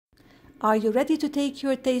Are you ready to take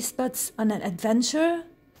your taste buds on an adventure?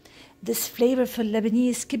 This flavorful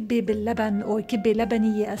Lebanese Kibbeh Bil Laban, or Kibbeh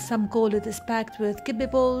Labanieh as some call it, is packed with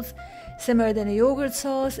kibbeh balls, simmered in a yogurt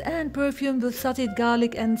sauce and perfumed with sauteed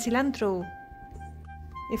garlic and cilantro.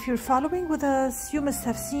 If you're following with us, you must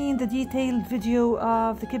have seen the detailed video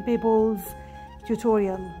of the kibbeh balls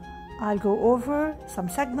tutorial. I'll go over some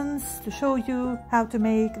segments to show you how to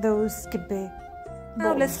make those kibbeh balls.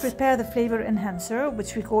 Now let's prepare the flavor enhancer,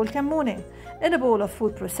 which we call kamouneh. In a bowl of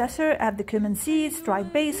food processor, add the cumin seeds,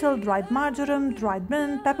 dried basil, dried marjarom, dried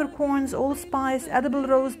mint, peppercorns, allspice, edible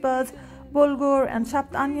rosebuds, bulgur, and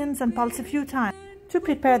chopped onions, and pulse a few times. To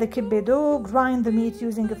prepare the kibbeh dough, grind the meat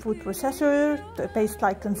using a food processor to a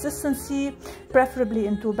paste-like consistency, preferably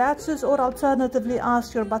in 2 batches, or alternatively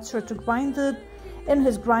ask your butcher to grind it in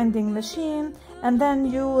his grinding machine, and then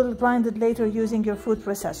you will grind it later using your food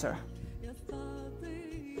processor.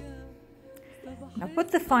 Now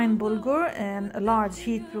put the fine bulgur in a large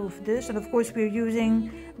heat-proof dish, and of course we're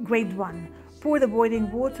using grade 1. Pour the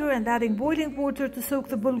boiling water, and adding boiling water to soak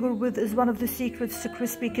the bulgur with is one of the secrets to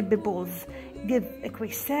crispy kibbeh balls. Give a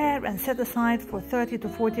quick stir and set aside for 30 to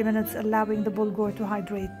 40 minutes, allowing the bulgur to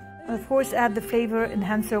hydrate. And of course add the flavor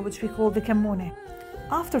enhancer, which we call the kamouneh.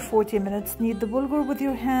 After 40 minutes, knead the bulgur with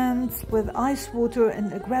your hands with ice water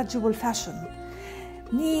in a gradual fashion.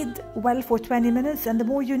 Knead well for 20 minutes, and the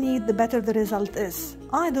more you knead, the better the result is.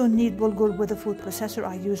 I don't knead bulgur with a food processor,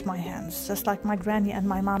 I use my hands, just like my granny and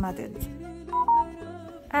my mama did.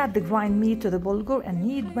 Add the grind meat to the bulgur and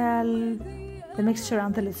knead well the mixture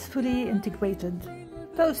until it's fully integrated.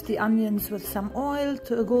 Toast the onions with some oil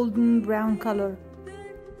to a golden brown color.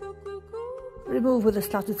 Remove with a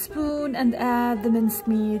slotted spoon and add the minced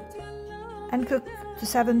meat and cook to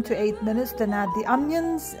 7 to 8 minutes. Then add the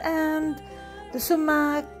onions and the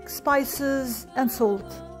sumac, spices and salt.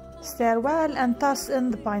 Stir well and toss in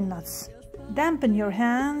the pine nuts. Dampen your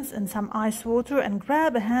hands in some ice water and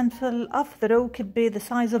grab a handful of the raw kibbeh the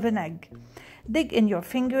size of an egg. Dig in your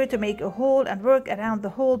finger to make a hole and work around the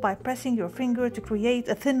hole by pressing your finger to create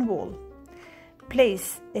a thin wall.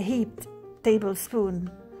 Place a heaped tablespoon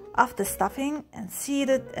of the stuffing and seal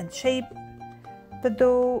it and shape the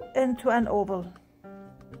dough into an oval.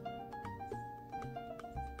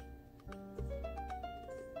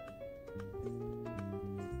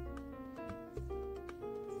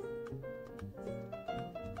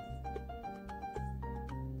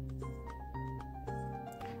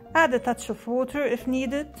 Add a touch of water if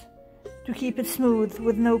needed to keep it smooth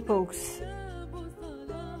with no pokes.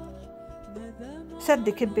 Set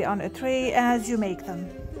the kibbeh on a tray as you make them.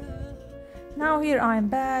 Now here I am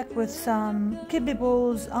back with some kibbeh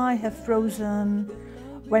balls I have frozen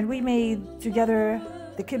when we made together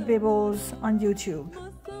the kibbeh balls on YouTube.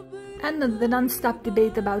 And the non-stop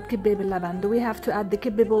debate about Kibbeh Bil Laban. Do we have to add the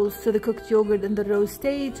kibbeh balls to the cooked yogurt in the raw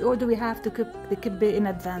stage, or do we have to cook the kibbeh in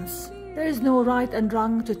advance? There is no right and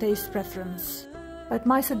wrong to taste preference. But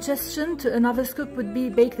my suggestion to a novice cook would be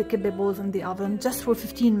bake the kibbeh balls in the oven just for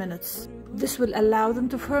 15 minutes. This will allow them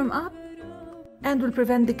to firm up and will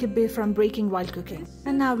prevent the kibbeh from breaking while cooking.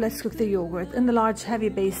 And now let's cook the yogurt. In the large heavy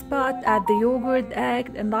base pot, add the yogurt,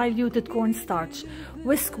 egg and diluted cornstarch.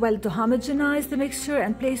 Whisk well to homogenize the mixture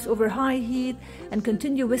and place over high heat and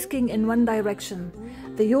continue whisking in one direction.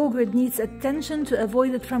 The yogurt needs attention to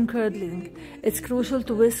avoid it from curdling. It's crucial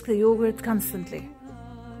to whisk the yogurt constantly.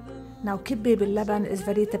 Now Kibbeh Bil Laban is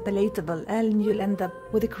very palatable, and you'll end up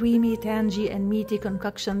with a creamy, tangy and meaty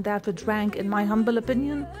concoction that would rank, in my humble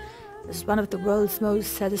opinion, as one of the world's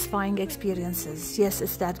most satisfying experiences. Yes,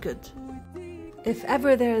 it's that good. If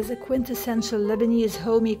ever there is a quintessential Lebanese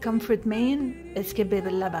homey comfort main, it's Kibbeh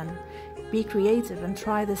Bil Laban. Be creative and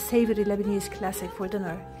try the savory Lebanese classic for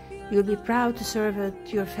dinner. You'll be proud to serve it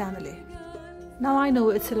to your family. Now I know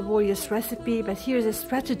it's a laborious recipe, but here's a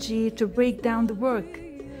strategy to break down the work.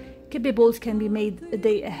 Kibbeh balls can be made a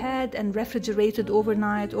day ahead and refrigerated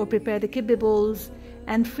overnight, or prepare the kibbeh balls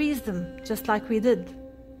and freeze them, just like we did.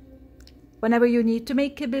 Whenever you need to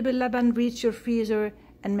make Kibbeh Bil Laban, reach your freezer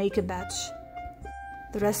and make a batch.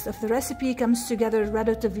 The rest of the recipe comes together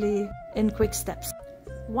relatively in quick steps.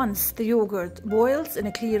 Once the yogurt boils in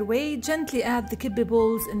a clear way, gently add the kibbeh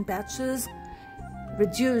balls in batches.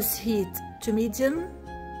 Reduce heat to medium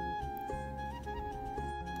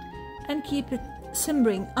and keep it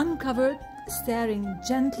simmering uncovered, stirring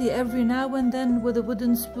gently every now and then with a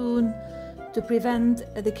wooden spoon to prevent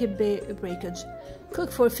the kibbeh breakage.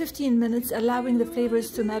 Cook for 15 minutes, allowing the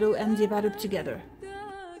flavors to mellow and develop together.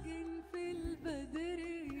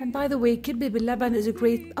 And by the way, Kibbeh Bil Laban is a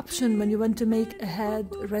great option when you want to make a head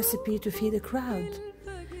recipe to feed a crowd.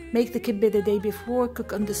 Make the kibbeh the day before,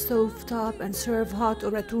 cook on the stove top, and serve hot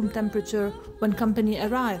or at room temperature when company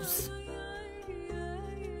arrives.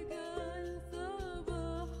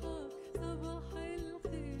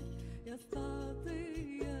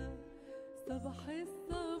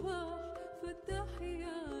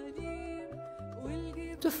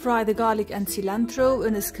 To fry the garlic and cilantro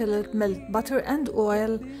in a skillet, melt butter and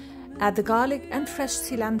oil. Add the garlic and fresh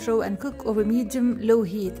cilantro and cook over medium-low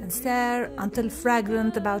heat and stir until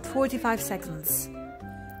fragrant, about 45 seconds.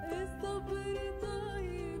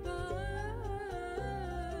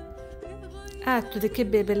 Add to the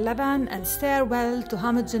Kibbeh Bil Laban and stir well to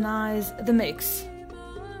homogenize the mix.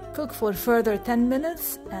 Cook for further 10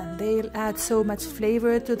 minutes and they'll add so much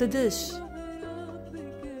flavor to the dish.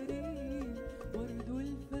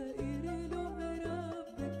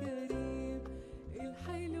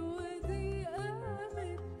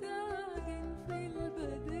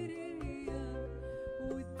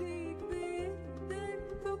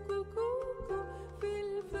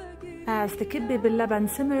 As the Kibbeh Bil Laban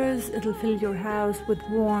simmers, it'll fill your house with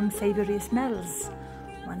warm, savory smells.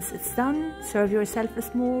 Once it's done, serve yourself a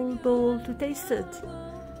small bowl to taste it.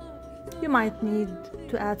 You might need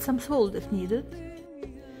to add some salt if needed.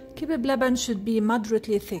 Kibbeh Bil Laban should be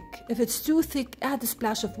moderately thick. If it's too thick, add a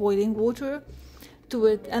splash of boiling water to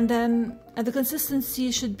it, and the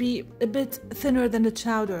consistency should be a bit thinner than the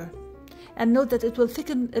chowder. And note that it will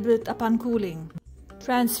thicken a bit upon cooling.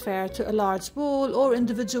 Transfer to a large bowl or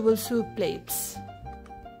individual soup plates.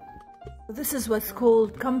 This is what's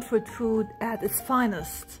called comfort food at its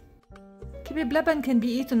finest. Kibbeh Bil Laban can be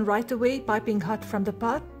eaten right away, piping hot from the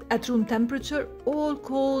pot, at room temperature, or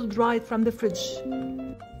cold right from the fridge.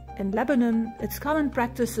 In Lebanon, it's common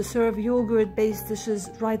practice to serve yogurt-based dishes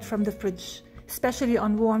right from the fridge, especially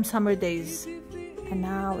on warm summer days. And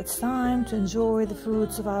now it's time to enjoy the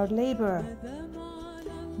fruits of our labor.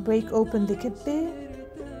 Break open the kibbeh,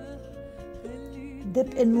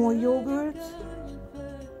 dip in more yogurt,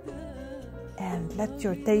 and let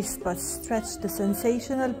your taste buds stretch the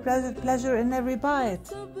sensational pleasure in every bite.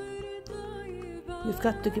 You've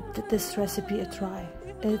got to give this recipe a try.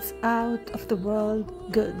 It's out of the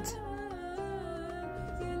world good.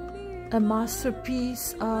 A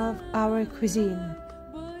masterpiece of our cuisine.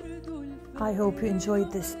 I hope you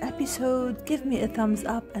enjoyed this episode. Give me a thumbs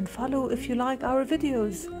up and follow if you like our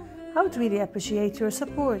videos. I would really appreciate your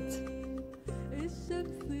support.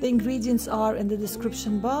 The ingredients are in the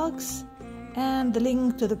description box, and the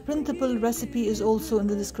link to the printable recipe is also in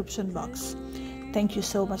the description box. Thank you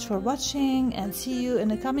so much for watching, and see you in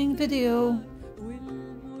a coming video.